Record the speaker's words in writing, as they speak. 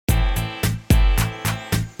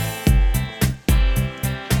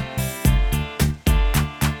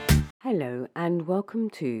Hello, and welcome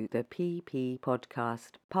to the PP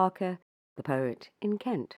podcast, Parker, the Poet in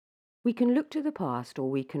Kent. We can look to the past or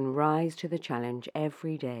we can rise to the challenge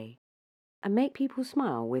every day and make people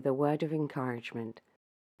smile with a word of encouragement,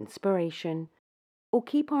 inspiration, or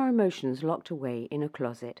keep our emotions locked away in a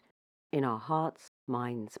closet, in our hearts,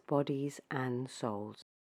 minds, bodies, and souls.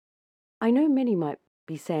 I know many might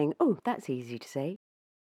be saying, "Oh, that's easy to say.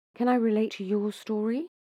 Can I relate to your story?"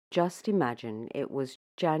 Just imagine it was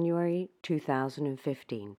January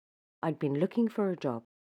 2015. I'd been looking for a job.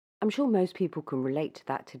 I'm sure most people can relate to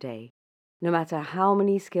that today, no matter how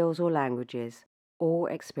many skills or languages or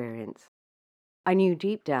experience. I knew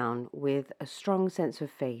deep down, with a strong sense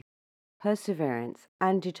of faith, perseverance,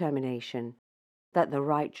 and determination, that the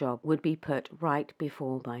right job would be put right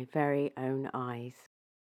before my very own eyes.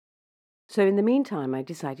 So in the meantime, I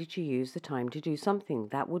decided to use the time to do something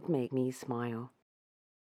that would make me smile.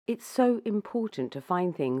 It's so important to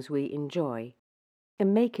find things we enjoy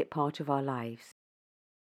and make it part of our lives.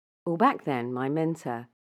 Well, back then, my mentor,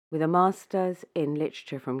 with a master's in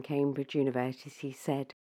literature from Cambridge University,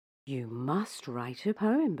 said, "You must write a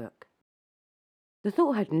poem book." The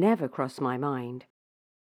thought had never crossed my mind.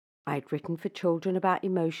 I'd written for children about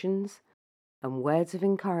emotions and words of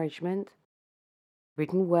encouragement,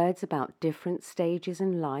 written words about different stages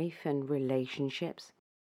in life and relationships.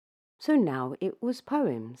 So now it was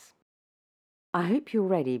poems. I hope you're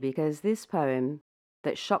ready, because this poem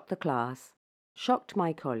that shocked the class, shocked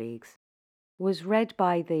my colleagues, was read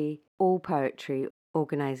by the All Poetry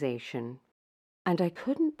organization, and I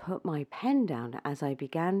couldn't put my pen down as I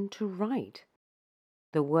began to write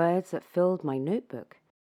the words that filled my notebook.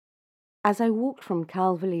 As I walked from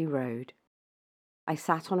Calverley Road, I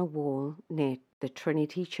sat on a wall near the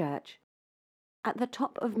Trinity Church at the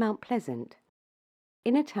top of Mount Pleasant,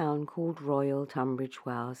 in a town called Royal Tunbridge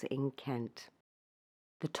Wells in Kent.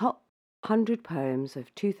 The top 100 poems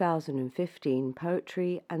of 2015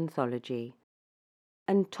 Poetry Anthology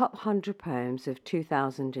and top 100 poems of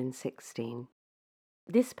 2016.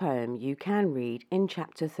 This poem you can read in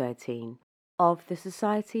Chapter 13 of the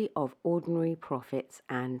Society of Ordinary Prophets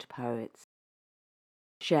and Poets,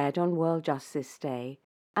 shared on World Justice Day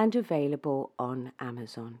and available on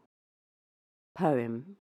Amazon.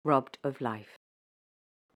 Poem, Robbed of Life.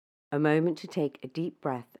 A moment to take a deep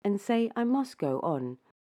breath and say, "I must go on.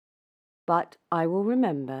 But I will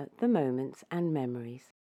remember the moments and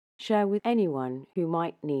memories, share with anyone who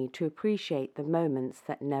might need to appreciate the moments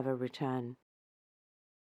that never return."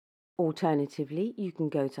 Alternatively, you can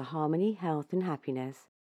go to Harmony, Health and Happiness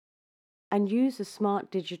and use the smart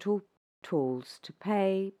digital tools to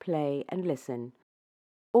pay, play and listen,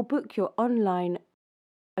 or book your online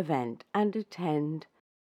event and attend.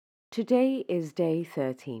 Today is day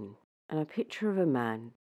 13, and a picture of a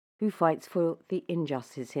man who fights for the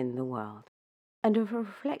injustice in the world, and of a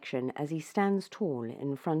reflection as he stands tall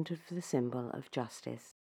in front of the symbol of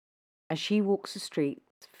justice. As she walks the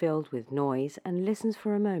streets filled with noise and listens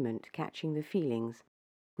for a moment, catching the feelings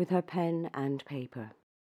with her pen and paper.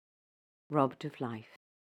 Robbed of life.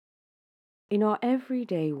 In our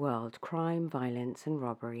everyday world, crime, violence and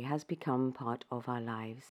robbery has become part of our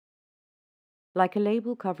lives. Like a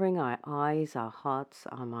label covering our eyes, our hearts,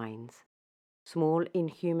 our minds. Small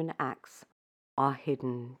inhuman acts are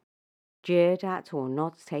hidden, jeered at or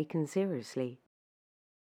not taken seriously.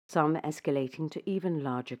 Some escalating to even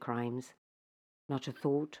larger crimes. Not a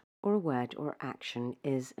thought or a word or action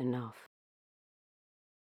is enough.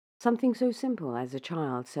 Something so simple as a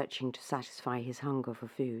child searching to satisfy his hunger for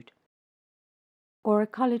food, or a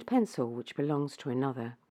coloured pencil which belongs to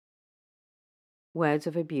another. Words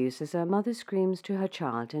of abuse as a mother screams to her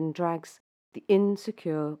child and drags the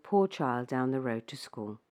insecure, poor child down the road to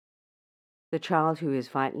school. The child who is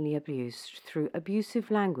violently abused through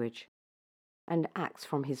abusive language and acts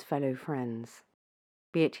from his fellow friends,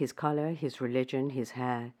 be it his colour, his religion, his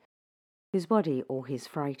hair, his body, or his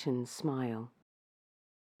frightened smile.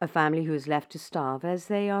 A family who is left to starve as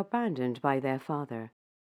they are abandoned by their father,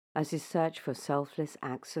 as his search for selfless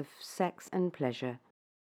acts of sex and pleasure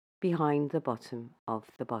behind the bottom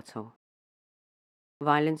of the bottle.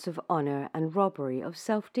 Violence of honour and robbery of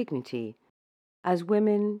self-dignity, as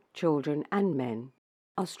women, children and men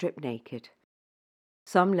are stripped naked.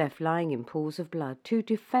 Some left lying in pools of blood, too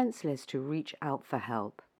defenceless to reach out for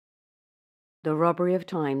help. The robbery of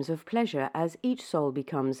times of pleasure as each soul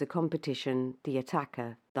becomes the competition, the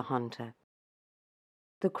attacker, the hunter.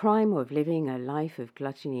 The crime of living a life of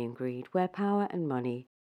gluttony and greed, where power and money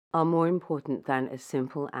are more important than a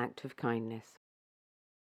simple act of kindness.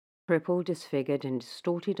 Crippled, disfigured and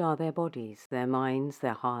distorted are their bodies, their minds,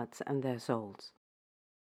 their hearts and their souls.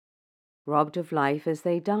 robbed of life as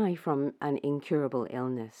they die from an incurable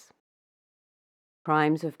illness.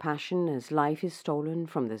 Crimes of passion as life is stolen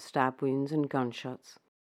from the stab wounds and gunshots.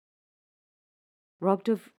 Robbed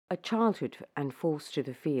of a childhood and forced to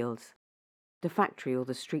the fields, the factory or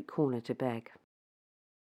the street corner to beg.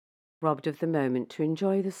 Robbed of the moment to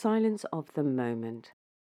enjoy the silence of the moment,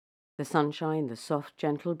 the sunshine, the soft,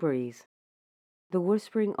 gentle breeze, the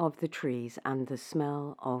whispering of the trees and the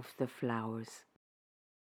smell of the flowers.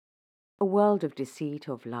 A world of deceit,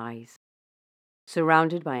 of lies,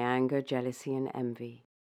 surrounded by anger, jealousy, and envy.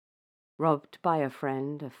 Robbed by a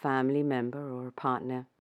friend, a family member, or a partner.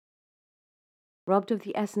 Robbed of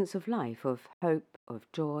the essence of life, of hope,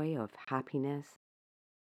 of joy, of happiness.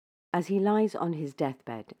 As he lies on his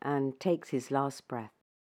deathbed and takes his last breath,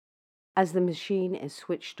 as the machine is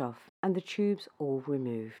switched off and the tubes all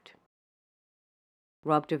removed.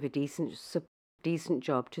 Robbed of a decent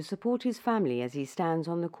job to support his family as he stands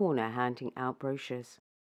on the corner handing out brochures.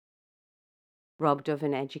 Robbed of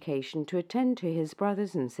an education to attend to his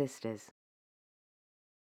brothers and sisters.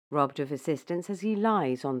 Robbed of assistance as he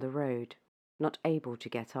lies on the road, not able to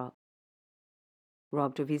get up.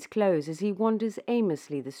 Robbed of his clothes as he wanders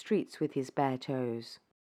aimlessly the streets with his bare toes.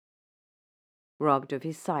 Robbed of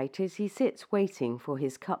his sight as he sits waiting for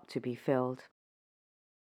his cup to be filled.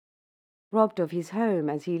 Robbed of his home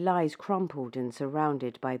as he lies crumpled and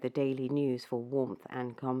surrounded by the daily news for warmth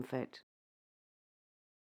and comfort.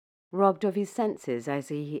 Robbed of his senses as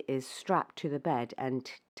he is strapped to the bed and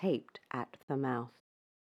taped at the mouth.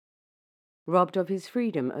 Robbed of his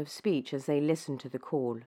freedom of speech as they listen to the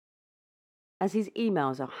call, as his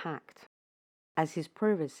emails are hacked, as his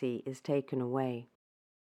privacy is taken away.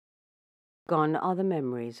 Gone are the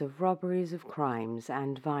memories of robberies, of crimes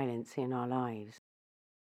and violence in our lives.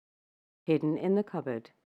 Hidden in the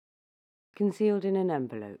cupboard, concealed in an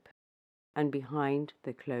envelope, and behind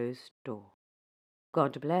the closed door.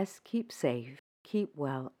 God bless, keep safe, keep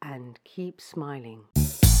well, and keep smiling.